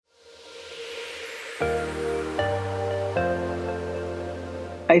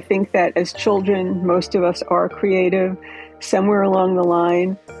I think that as children, most of us are creative. Somewhere along the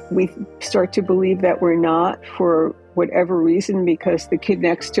line, we start to believe that we're not for whatever reason, because the kid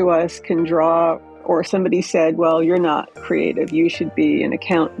next to us can draw, or somebody said, well, you're not creative, you should be an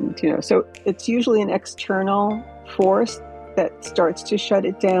accountant, So it's usually an external force that starts to shut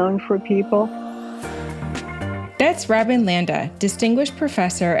it down for people. That's Robin Landa, Distinguished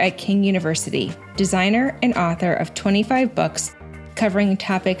Professor at King University, designer and author of 25 books covering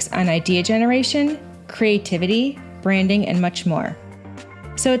topics on idea generation, creativity, branding, and much more.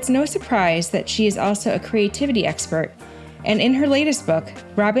 So it's no surprise that she is also a creativity expert. And in her latest book,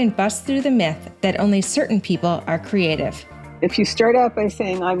 Robin busts through the myth that only certain people are creative. If you start out by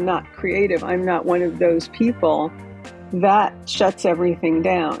saying, I'm not creative, I'm not one of those people, that shuts everything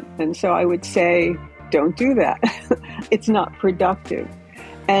down. And so I would say, don't do that. It's not productive.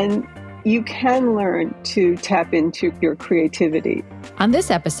 And you can learn to tap into your creativity. On this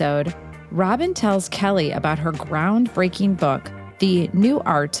episode, Robin tells Kelly about her groundbreaking book, The New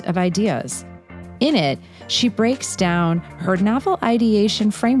Art of Ideas. In it, she breaks down her novel ideation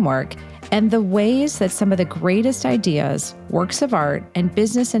framework and the ways that some of the greatest ideas, works of art, and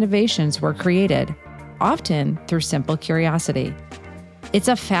business innovations were created, often through simple curiosity. It's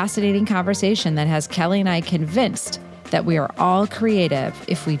a fascinating conversation that has Kelly and I convinced that we are all creative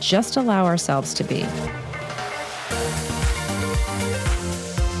if we just allow ourselves to be.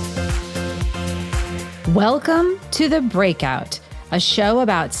 Welcome to The Breakout, a show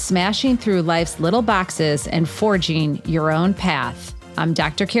about smashing through life's little boxes and forging your own path. I'm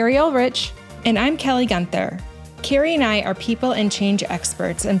Dr. Carrie Ulrich. And I'm Kelly Gunther. Carrie and I are people and change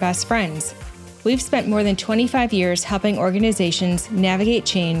experts and best friends. We've spent more than 25 years helping organizations navigate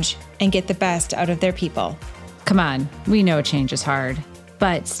change and get the best out of their people. Come on, we know change is hard,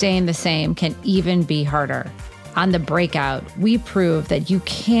 but staying the same can even be harder. On The Breakout, we prove that you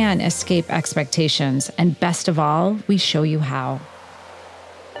can escape expectations, and best of all, we show you how.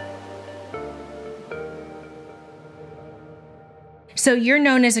 So you're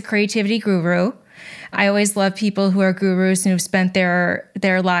known as a creativity guru. I always love people who are gurus and who've spent their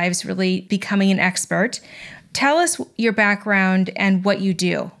lives really becoming an expert. Tell us your background and what you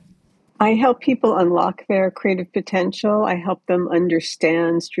do. I help people unlock their creative potential. I help them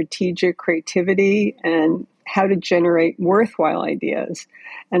understand strategic creativity and how to generate worthwhile ideas.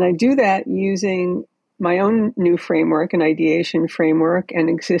 And I do that using my own new framework, an ideation framework, and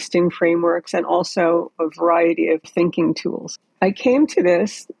existing frameworks, and also a variety of thinking tools. I came to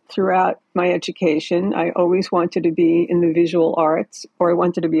this throughout my education. I always wanted to be in the visual arts, or I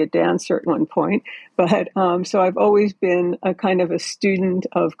wanted to be a dancer at one point. But so I've always been a kind of a student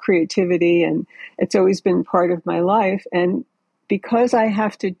of creativity, and it's always been part of my life. And because I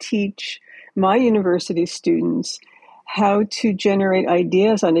have to teach my university students how to generate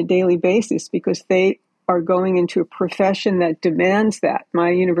ideas on a daily basis, because they are going into a profession that demands that. My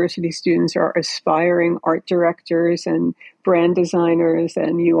university students are aspiring art directors and brand designers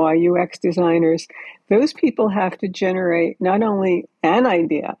and UI UX designers. Those people have to generate not only an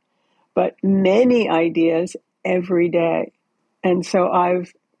idea, but many ideas every day. And so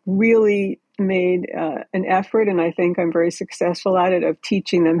I've really made an effort, and I think I'm very successful at it, of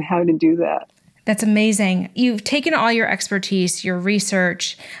teaching them how to do that. That's amazing. You've taken all your expertise, your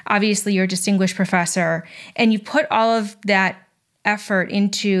research, obviously you're a distinguished professor, and you put all of that effort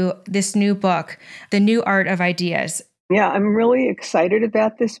into this new book, The New Art of Ideas. Yeah, I'm really excited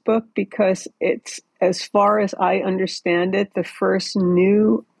about this book because it's, as far as I understand it, the first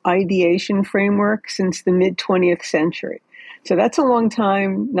new ideation framework since the mid-20th century. So that's a long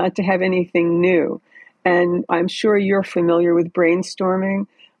time not to have anything new. And I'm sure you're familiar with brainstorming.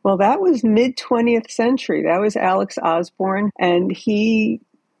 Well, that was mid-20th century. That was Alex Osborne, and he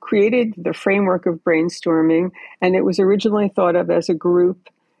created the framework of brainstorming, and it was originally thought of as a group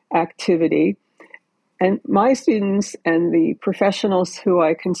activity. And my students and the professionals who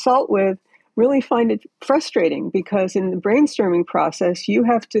I consult with really find it frustrating because in the brainstorming process, you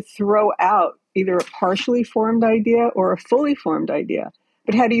have to throw out either a partially formed idea or a fully formed idea.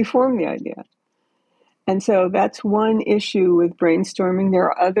 But how do you form the idea? And so that's one issue with brainstorming. There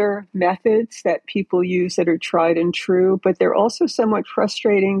are other methods that people use that are tried and true, but they're also somewhat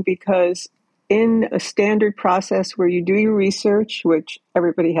frustrating because in a standard process where you do your research, which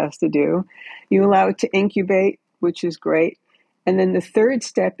everybody has to do, you allow it to incubate, which is great. And then the third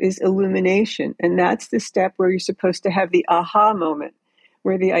step is illumination. And that's the step where you're supposed to have the aha moment,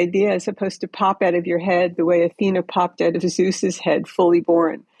 where the idea is supposed to pop out of your head the way Athena popped out of Zeus's head, fully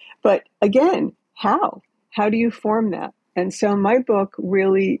born. But again, how? How do you form that? And so my book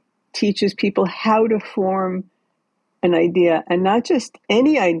really teaches people how to form an idea, and not just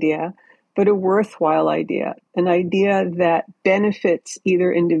any idea, but a worthwhile idea, an idea that benefits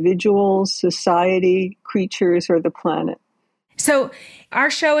either individuals, society, creatures, or the planet. So our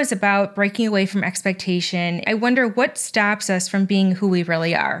show is about breaking away from expectation. I wonder what stops us from being who we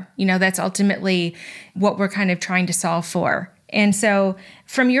really are. That's ultimately what we're kind of trying to solve for. And so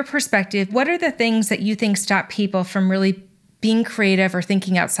from your perspective, what are the things that you think stop people from really being creative or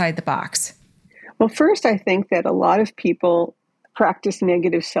thinking outside the box? Well, first, I think that a lot of people practice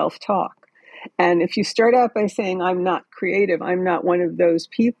negative self-talk. And if you start out by saying, I'm not creative, I'm not one of those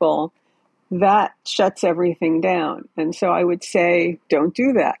people, that shuts everything down. And so I would say, don't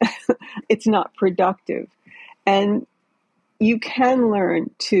do that. It's not productive. And you can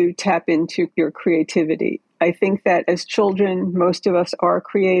learn to tap into your creativity. I think that as children, most of us are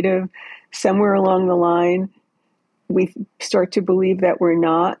creative. Somewhere along the line, we start to believe that we're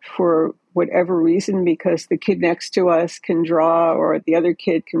not for whatever reason, because the kid next to us can draw, or the other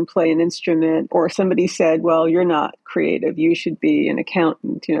kid can play an instrument, or somebody said, well, you're not creative, you should be an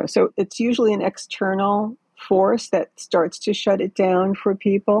accountant. So it's usually an external force that starts to shut it down for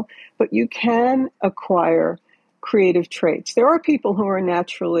people. But you can acquire creative traits. There are people who are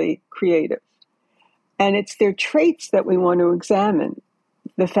naturally creative, and it's their traits that we want to examine.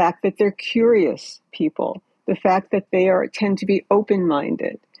 The fact that they're curious people, the fact that they tend to be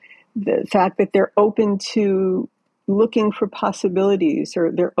open-minded, the fact that they're open to looking for possibilities,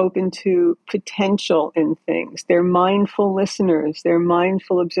 or they're open to potential in things. They're mindful listeners. They're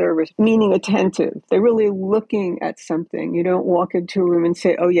mindful observers, meaning attentive. They're really looking at something. You don't walk into a room and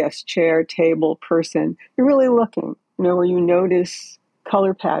say, oh, yes, chair, table, person. You're really looking, or you notice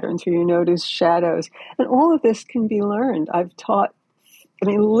color patterns, or you notice shadows. And all of this can be learned. I've taught,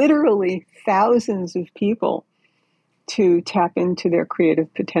 literally thousands of people to tap into their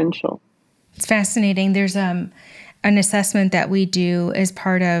creative potential. It's fascinating. There's an assessment that we do as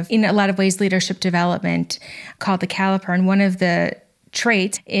part of, in a lot of ways, leadership development called the Caliper. And one of the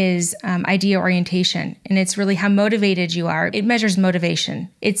traits is idea orientation. And it's really how motivated you are. It measures motivation.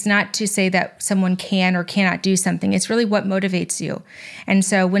 It's not to say that someone can or cannot do something. It's really what motivates you. And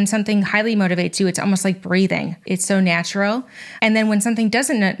so when something highly motivates you, it's almost like breathing. It's so natural. And then when something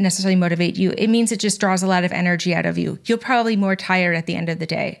doesn't necessarily motivate you, it means it just draws a lot of energy out of you. You're probably more tired at the end of the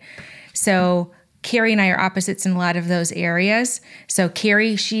day. So Carrie and I are opposites in a lot of those areas. So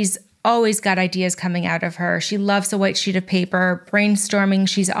Carrie, she's always got ideas coming out of her. She loves a white sheet of paper, brainstorming.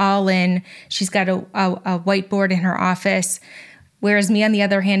 She's all in. She's got a whiteboard in her office. Whereas me, on the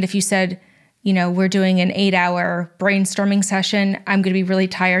other hand, if you said, we're doing an 8-hour brainstorming session, I'm going to be really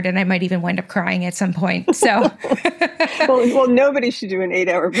tired, and I might even wind up crying at some point. So, well, nobody should do an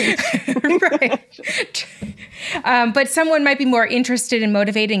 8-hour brainstorming. Right. But someone might be more interested and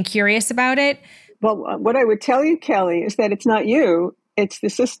motivated and curious about it. Well, what I would tell you, Kelly, is that it's not you, it's the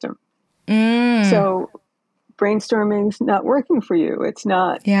system. So brainstorming's not working for you. It's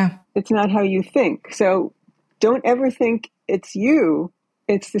not how you think. So don't ever think it's you,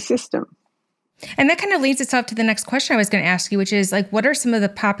 it's the system. And that kind of leads itself to the next question I was going to ask you, which is what are some of the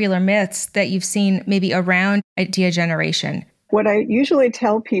popular myths that you've seen maybe around idea generation? What I usually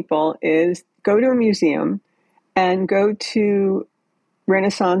tell people is go to a museum and go to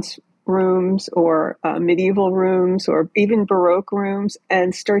Renaissance rooms, or medieval rooms, or even Baroque rooms,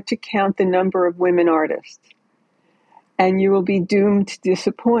 and start to count the number of women artists. And you will be doomed to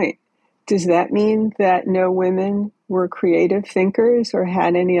disappoint. Does that mean that no women were creative thinkers or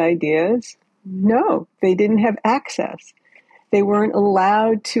had any ideas? No, they didn't have access. They weren't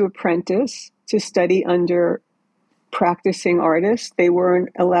allowed to apprentice, to study under practicing artists. They weren't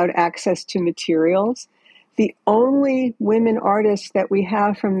allowed access to materials. The only women artists that we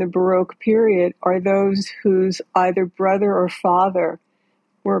have from the Baroque period are those whose either brother or father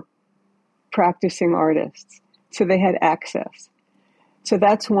were practicing artists. So they had access. So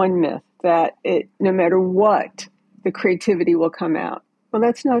that's one myth, that no matter what, the creativity will come out. Well,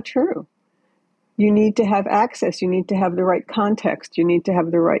 that's not true. You need to have access. You need to have the right context. You need to have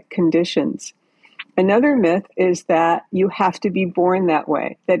the right conditions. Another myth is that you have to be born that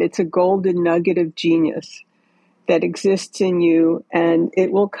way, that it's a golden nugget of genius that exists in you and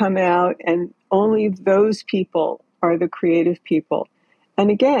it will come out, and only those people are the creative people.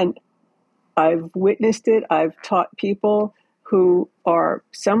 And again, I've witnessed it. I've taught people who are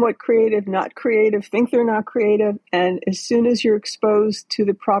somewhat creative, not creative, think they're not creative. And as soon as you're exposed to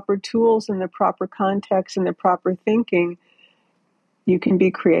the proper tools and the proper context and the proper thinking, you can be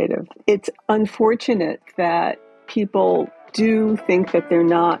creative. It's unfortunate that people do think that they're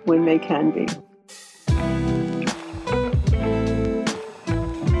not when they can be.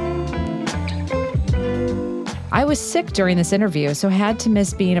 I was sick during this interview, so had to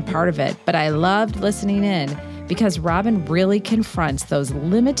miss being a part of it, but I loved listening in because Robin really confronts those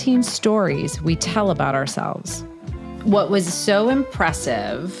limiting stories we tell about ourselves. What was so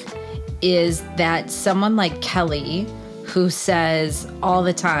impressive is that someone like Kelly, who says all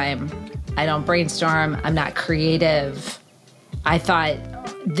the time, I don't brainstorm, I'm not creative. I thought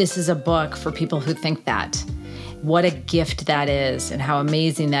this is a book for people who think that. What a gift that is and how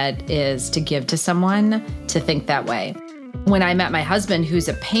amazing that is to give to someone to think that way. When I met my husband, who's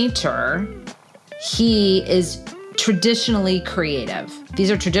a painter, he is traditionally creative. These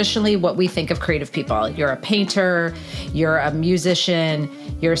are traditionally what we think of creative people. You're a painter, you're a musician,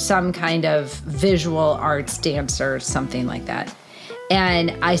 you're some kind of visual arts dancer, something like that.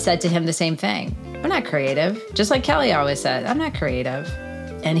 And I said to him the same thing. I'm not creative. Just like Kelly always said, I'm not creative.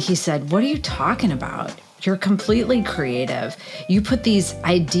 And he said, what are you talking about? You're completely creative. You put these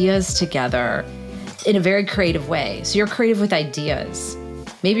ideas together in a very creative way. So you're creative with ideas.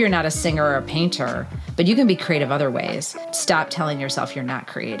 Maybe you're not a singer or a painter, but you can be creative other ways. Stop telling yourself you're not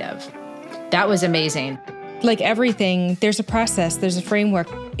creative. That was amazing. Like everything, there's a process, there's a framework.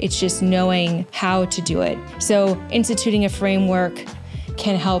 It's just knowing how to do it. So instituting a framework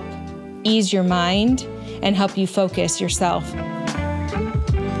can help ease your mind and help you focus yourself.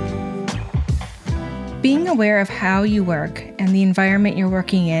 Being aware of how you work and the environment you're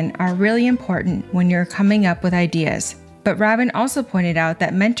working in are really important when you're coming up with ideas. But Robin also pointed out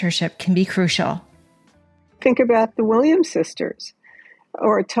that mentorship can be crucial. Think about the Williams sisters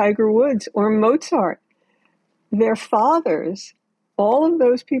or Tiger Woods or Mozart. Their fathers, all of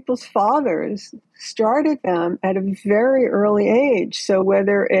those people's fathers started them at a very early age. So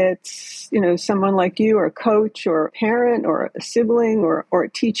whether it's, someone like you or a coach or a parent or a sibling or a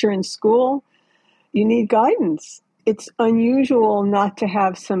teacher in school, you need guidance. It's unusual not to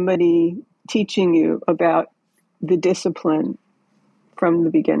have somebody teaching you about the discipline from the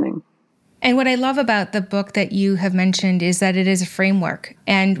beginning. And what I love about the book that you have mentioned is that it is a framework.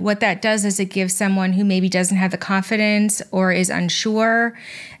 And what that does is it gives someone who maybe doesn't have the confidence or is unsure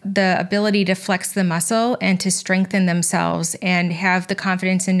the ability to flex the muscle and to strengthen themselves and have the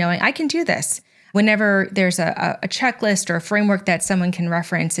confidence in knowing, I can do this. Whenever there's a checklist or a framework that someone can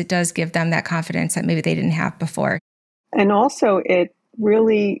reference, it does give them that confidence that maybe they didn't have before. And also it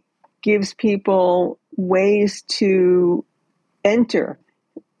really gives people ways to enter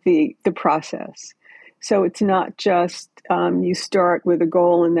the process. So it's not just you start with a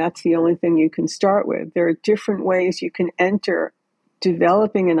goal and that's the only thing you can start with. There are different ways you can enter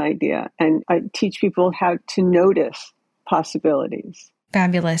developing an idea, and I teach people how to notice possibilities.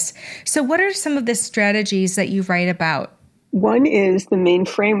 Fabulous. So what are some of the strategies that you write about? One is the main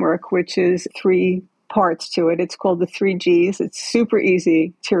framework, which is 3 parts to it. It's called the 3 Gs. It's super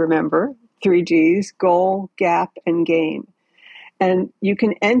easy to remember. 3 Gs, goal, gap, and gain. And you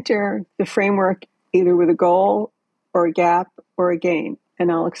can enter the framework either with a goal or a gap or a gain, and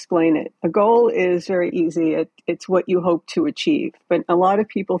I'll explain it. A goal is very easy. It's what you hope to achieve. But a lot of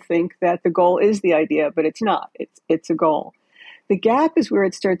people think that the goal is the idea, but it's not. It's a goal. The gap is where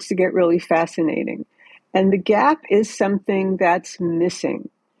it starts to get really fascinating. And the gap is something that's missing.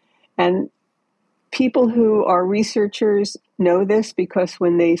 And people who are researchers know this because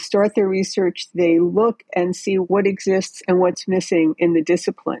when they start their research, they look and see what exists and what's missing in the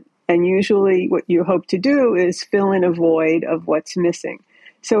discipline. And usually what you hope to do is fill in a void of what's missing.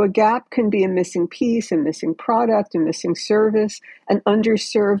 So a gap can be a missing piece, a missing product, a missing service, an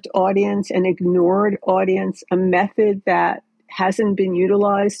underserved audience, an ignored audience, a method that hasn't been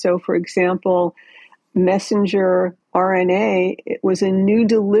utilized. So for example, messenger RNA, it was a new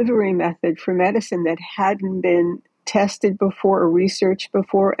delivery method for medicine that hadn't been tested before or researched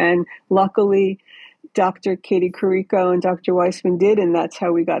before. And luckily, Dr. Katie Carrico and Dr. Weissman did, and that's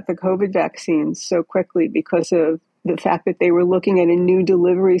how we got the COVID vaccines so quickly, because of the fact that they were looking at a new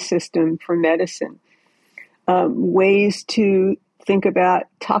delivery system for medicine. Ways to think about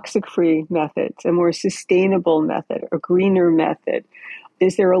toxic-free methods, a more sustainable method, a greener method.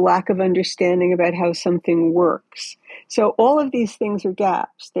 Is there a lack of understanding about how something works? So all of these things are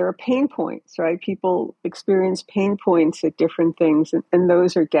gaps. There are pain points, right? People experience pain points at different things, and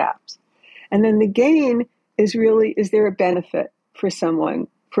those are gaps. And then the gain is really, is there a benefit for someone,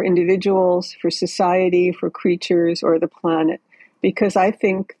 for individuals, for society, for creatures, or the planet? Because I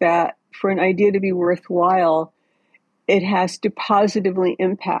think that for an idea to be worthwhile, it has to positively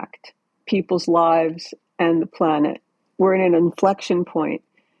impact people's lives and the planet. We're in an inflection point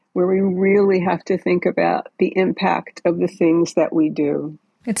where we really have to think about the impact of the things that we do.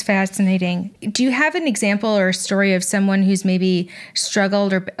 It's fascinating. Do you have an example or a story of someone who's maybe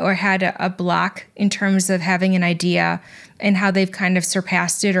struggled or had a block in terms of having an idea and how they've kind of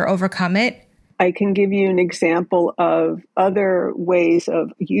surpassed it or overcome it? I can give you an example of other ways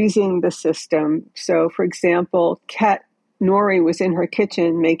of using the system. So, for example, Kat Nori was in her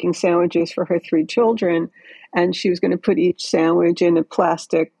kitchen making sandwiches for her 3 children, and she was going to put each sandwich in a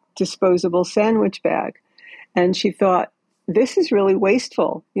plastic disposable sandwich bag. And she thought, this is really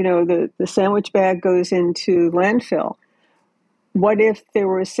wasteful. You know, the sandwich bag goes into landfill. What if there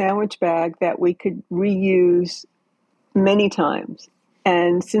were a sandwich bag that we could reuse many times?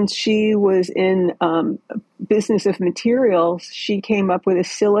 And since she was in business of materials, she came up with a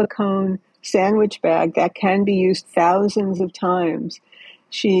silicone sandwich bag that can be used thousands of times.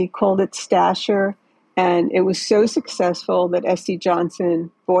 She called it Stasher, and it was so successful that S.C.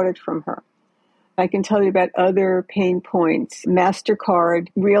 Johnson bought it from her. I can tell you about other pain points. MasterCard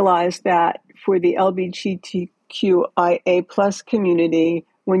realized that for the LGBTQIA plus community,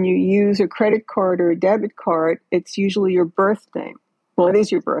 when you use a credit card or a debit card, it's usually your birth name. Well, it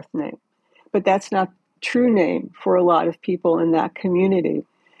is your birth name, but that's not true name for a lot of people in that community.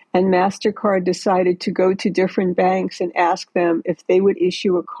 And MasterCard decided to go to different banks and ask them if they would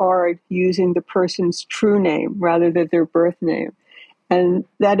issue a card using the person's true name rather than their birth name. And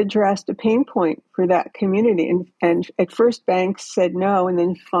that addressed a pain point for that community. And at first, banks said no, and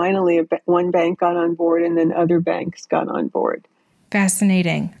then finally one bank got on board, and then other banks got on board.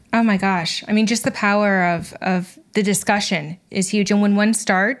 Fascinating. Oh my gosh. I mean, just the power of the discussion is huge. And when one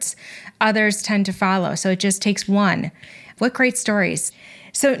starts, others tend to follow. So it just takes one. What great stories.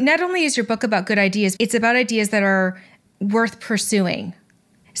 So not only is your book about good ideas, it's about ideas that are worth pursuing.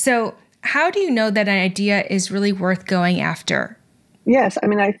 So how do you know that an idea is really worth going after? Yes, I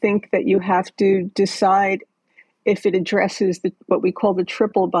mean, I think that you have to decide if it addresses what we call the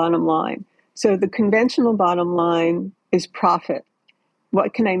triple bottom line. So the conventional bottom line is profit.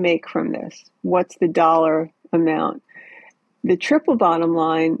 What can I make from this? What's the dollar amount? The triple bottom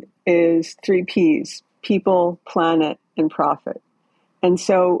line is 3 Ps: people, planet, and profit. And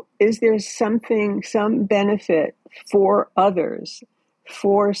so is there some benefit for others,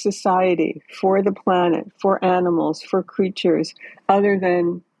 for society, for the planet, for animals, for creatures, other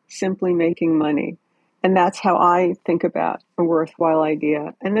than simply making money? And that's how I think about a worthwhile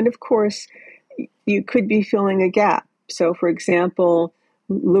idea. And then, of course, you could be filling a gap. So, for example,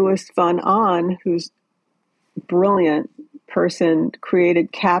 Louis von Ahn, who's a brilliant person,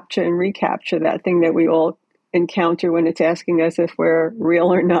 created CAPTCHA and reCAPTCHA, that thing that we all encounter when it's asking us if we're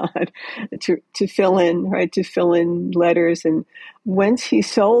real or not, to fill in, right, to fill in letters. And once he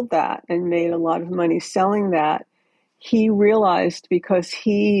sold that and made a lot of money selling that, he realized, because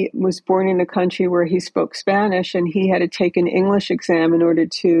he was born in a country where he spoke Spanish and he had to take an English exam in order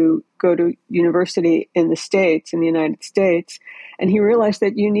to go to university in the States, in the United States, and he realized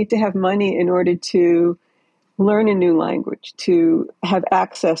that you need to have money in order to learn a new language, to have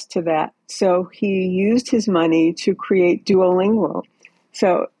access to that. So he used his money to create Duolingo.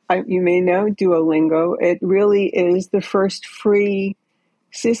 So you may know Duolingo. It really is the first free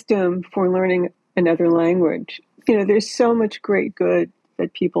system for learning another language. You know, there's so much great good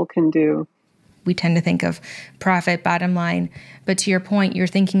that people can do. We tend to think of profit, bottom line, but to your point, you're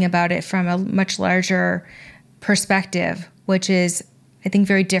thinking about it from a much larger perspective, which is, I think,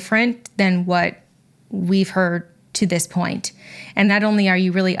 very different than what we've heard to this point. And not only are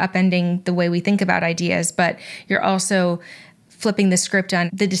you really upending the way we think about ideas, but you're also flipping the script on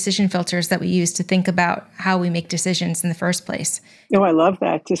the decision filters that we use to think about how we make decisions in the first place. Oh, I love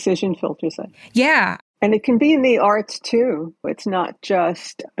that, decision filters. Yeah. And it can be in the arts too. It's not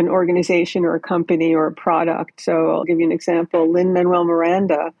just an organization or a company or a product. So I'll give you an example. Lin-Manuel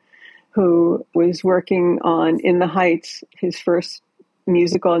Miranda, who was working on In the Heights, his first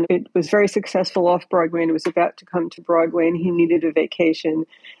musical, and it was very successful off Broadway, and it was about to come to Broadway, and he needed a vacation,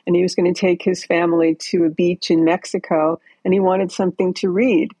 and he was going to take his family to a beach in Mexico, and he wanted something to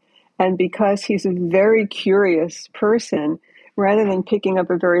read. And because he's a very curious person, rather than picking up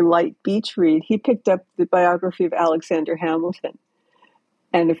a very light beach read, he picked up the biography of Alexander Hamilton.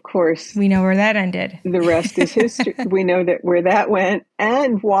 And of course, we know where that ended. The rest is history. We know where that went.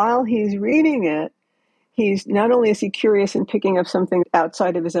 And while he's reading it, he's not only is he curious and picking up something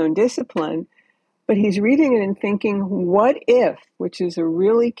outside of his own discipline, but he's reading it and thinking, what if, which is a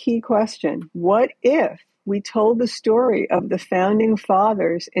really key question, what if we told the story of the founding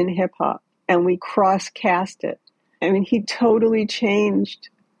fathers in hip hop and we cross-cast it? I mean, he totally changed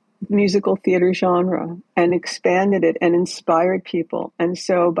musical theater genre and expanded it and inspired people. And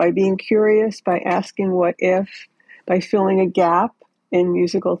so by being curious, by asking what if, by filling a gap, in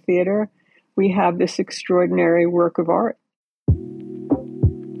musical theater, we have this extraordinary work of art.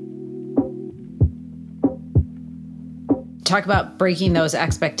 Talk about breaking those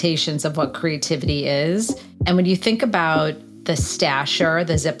expectations of what creativity is. And when you think about the stasher,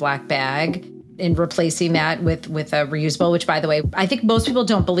 the Ziploc bag, and replacing that with a reusable, which, by the way, I think most people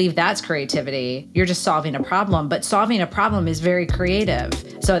don't believe that's creativity. You're just solving a problem, but solving a problem is very creative.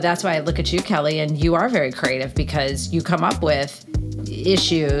 So that's why I look at you, Kelly, and you are very creative because you come up with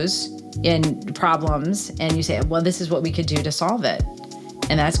issues and problems and you say, well, this is what we could do to solve it.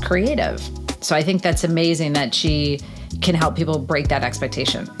 And that's creative. So I think that's amazing that she can help people break that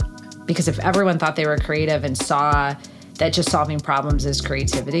expectation. Because if everyone thought they were creative and saw that just solving problems is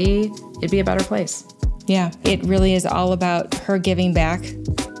creativity, it'd be a better place. Yeah, it really is all about her giving back.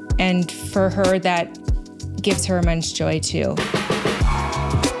 And for her, that gives her immense joy too.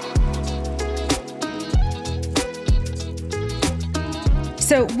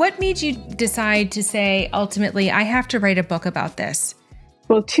 So what made you decide to say, ultimately, I have to write a book about this?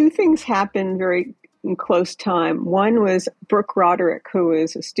 Well, two things happened very in close time. One was Brooke Roderick, who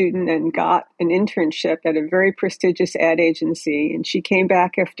was a student and got an internship at a very prestigious ad agency. And she came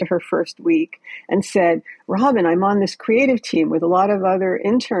back after her first week and said, Robin, I'm on this creative team with a lot of other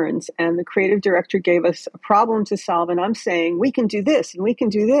interns. And the creative director gave us a problem to solve. And I'm saying, we can do this, and we can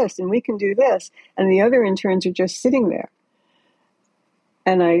do this, and we can do this. And the other interns are just sitting there.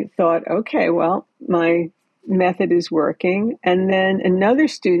 And I thought, okay, well, my method is working. And then another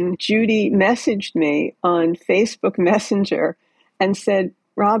student, Judy, messaged me on Facebook Messenger and said,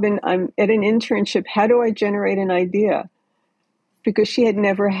 Robin, I'm at an internship. How do I generate an idea? Because she had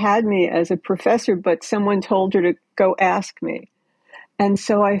never had me as a professor, but someone told her to go ask me. And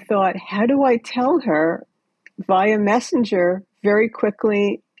so I thought, how do I tell her via Messenger very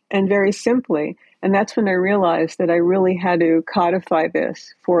quickly and very simply? And that's when I realized that I really had to codify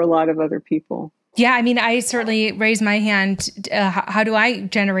this for a lot of other people. Yeah, I mean, I certainly raise my hand. How do I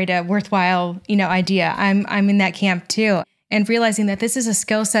generate a worthwhile, idea? I'm in that camp too. And realizing that this is a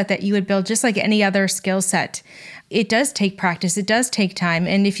skill set that you would build just like any other skill set. It does take practice. It does take time.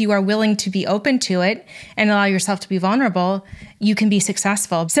 And if you are willing to be open to it and allow yourself to be vulnerable, you can be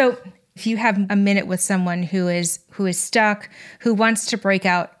successful. So if you have a minute with someone who is stuck, who wants to break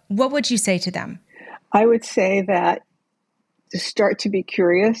out, what would you say to them? I would say that to start to be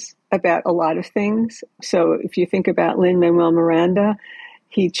curious about a lot of things. So if you think about Lin-Manuel Miranda,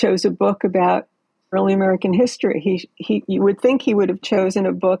 he chose a book about early American history. You would think he would have chosen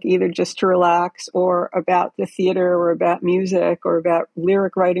a book either just to relax or about the theater or about music or about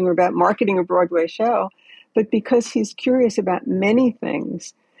lyric writing or about marketing a Broadway show. But because he's curious about many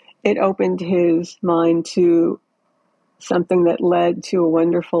things, it opened his mind to something that led to a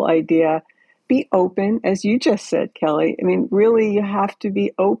wonderful idea. Be open, as you just said, Kelly. I mean, really, you have to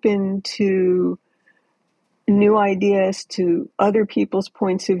be open to new ideas, to other people's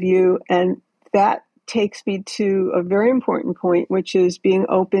points of view. And that takes me to a very important point, which is being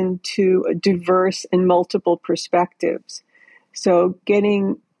open to a diverse and multiple perspectives. So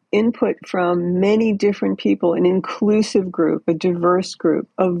getting input from many different people, an inclusive group, a diverse group,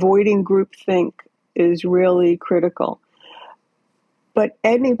 avoiding groupthink is really critical. But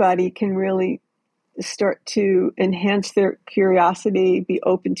anybody can really start to enhance their curiosity, be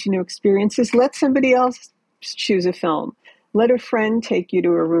open to new experiences. Let somebody else choose a film. Let a friend take you to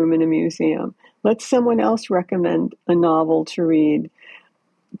a room in a museum. Let someone else recommend a novel to read.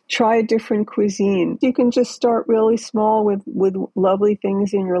 Try a different cuisine. You can just start really small with lovely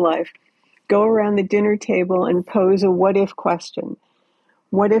things in your life. Go around the dinner table and pose a what-if question.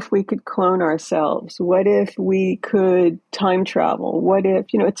 What if we could clone ourselves? What if we could time travel? What if,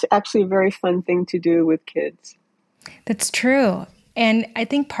 it's actually a very fun thing to do with kids. That's true. And I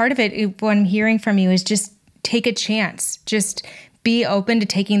think part of it, what I'm hearing from you, is just take a chance. Just be open to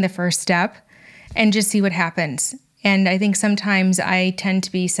taking the first step and just see what happens. And I think sometimes I tend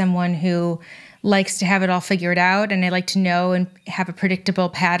to be someone who likes to have it all figured out, and I like to know and have a predictable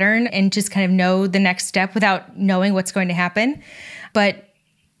pattern and just kind of know the next step without knowing what's going to happen. But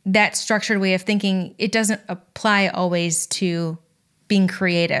that structured way of thinking, it doesn't apply always to being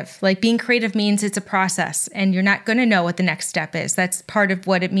creative. Like, being creative means it's a process and you're not going to know what the next step is. That's part of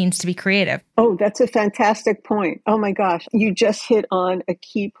what it means to be creative. Oh, that's a fantastic point. Oh my gosh. You just hit on a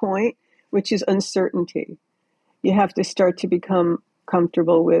key point, which is uncertainty. You have to start to become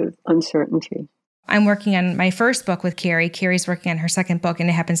comfortable with uncertainty. I'm working on my first book with Carrie. Carrie's working on her second book, and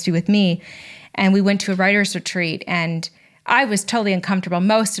it happens to be with me. And we went to a writer's retreat, and I was totally uncomfortable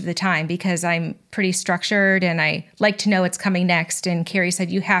most of the time because I'm pretty structured and I like to know what's coming next. And Carrie said,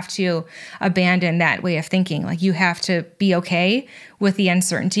 you have to abandon that way of thinking. Like you have to be okay with the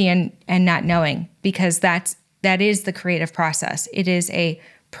uncertainty and not knowing, because that is the creative process. It is a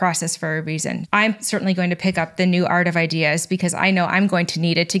process for a reason. I'm certainly going to pick up the new art of ideas because I know I'm going to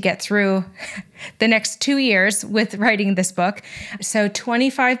need it to get through the next 2 years with writing this book. So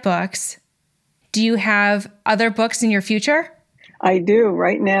 25 books. Do you have other books in your future? I do.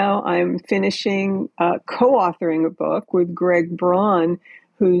 Right now, I'm finishing co-authoring a book with Greg Braun,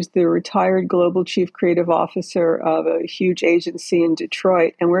 who's the retired global chief creative officer of a huge agency in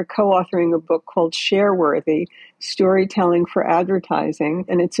Detroit. And we're co-authoring a book called Shareworthy, Storytelling for Advertising.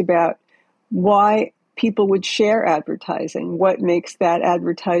 And it's about why people would share advertising, what makes that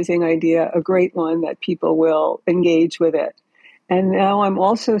advertising idea a great one that people will engage with it. And now I'm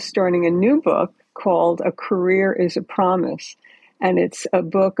also starting a new book called A Career is a Promise. And it's a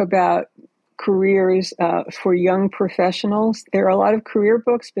book about careers for young professionals. There are a lot of career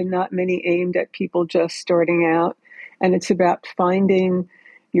books, but not many aimed at people just starting out. And it's about finding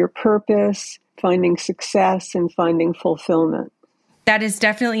your purpose, finding success, and finding fulfillment. That is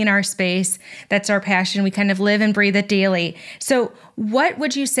definitely in our space. That's our passion. We kind of live and breathe it daily. So what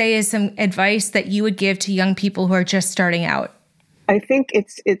would you say is some advice that you would give to young people who are just starting out? I think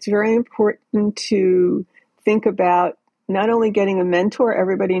it's very important to think about not only getting a mentor.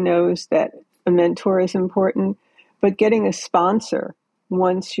 Everybody knows that a mentor is important, but getting a sponsor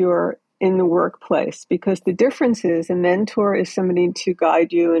once you're in the workplace, because the difference is a mentor is somebody to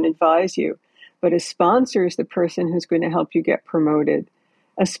guide you and advise you, but a sponsor is the person who's going to help you get promoted.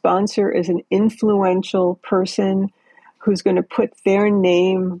 A sponsor is an influential person who's going to put their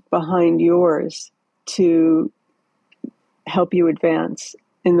name behind yours to help you advance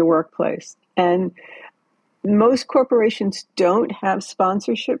in the workplace. And most corporations don't have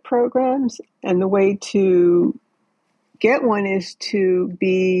sponsorship programs. And the way to get one is to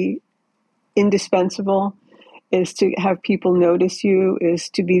be indispensable, is to have people notice you, is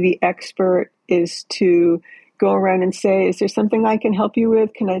to be the expert, is to go around and say, is there something I can help you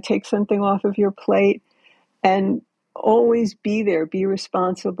with? Can I take something off of your plate? And always be there, be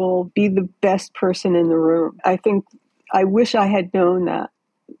responsible, be the best person in the room. I wish I had known that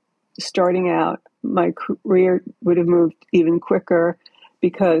starting out. My career would have moved even quicker,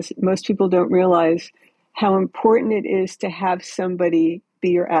 because most people don't realize how important it is to have somebody be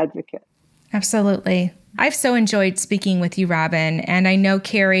your advocate. Absolutely. I've so enjoyed speaking with you, Robin, and I know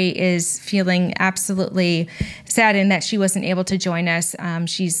Carrie is feeling absolutely saddened that she wasn't able to join us.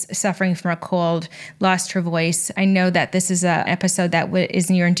 She's suffering from a cold, lost her voice. I know that this is an episode that is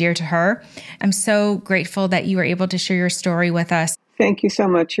near and dear to her. I'm so grateful that you were able to share your story with us. Thank you so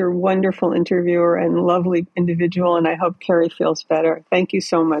much. You're a wonderful interviewer and lovely individual, and I hope Carrie feels better. Thank you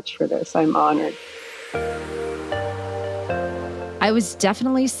so much for this. I'm honored. I was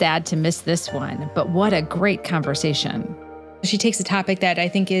definitely sad to miss this one, but what a great conversation. She takes a topic that I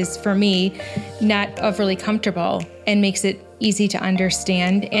think is, for me, not overly comfortable and makes it easy to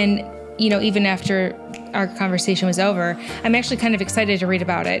understand. And, even after our conversation was over, I'm actually kind of excited to read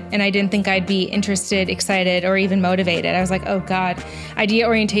about it. And I didn't think I'd be interested, excited, or even motivated. I was like, oh God, idea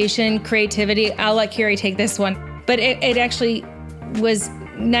orientation, creativity, I'll let Carrie take this one. But it actually was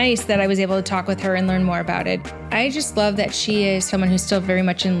nice that I was able to talk with her and learn more about it. I just love that she is someone who's still very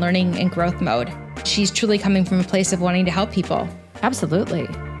much in learning and growth mode. She's truly coming from a place of wanting to help people. Absolutely.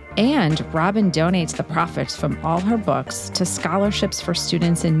 And Robin donates the profits from all her books to scholarships for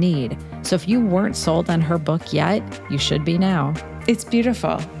students in need. So if you weren't sold on her book yet, you should be now. It's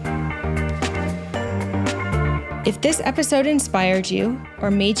beautiful. If this episode inspired you or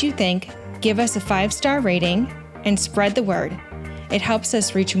made you think, give us a 5-star rating and spread the word. It helps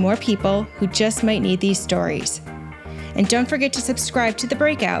us reach more people who just might need these stories. And don't forget to subscribe to The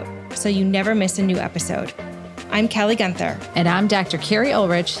Breakout so you never miss a new episode. I'm Kelly Gunther. And I'm Dr. Carrie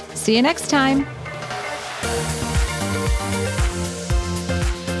Ulrich. See you next time.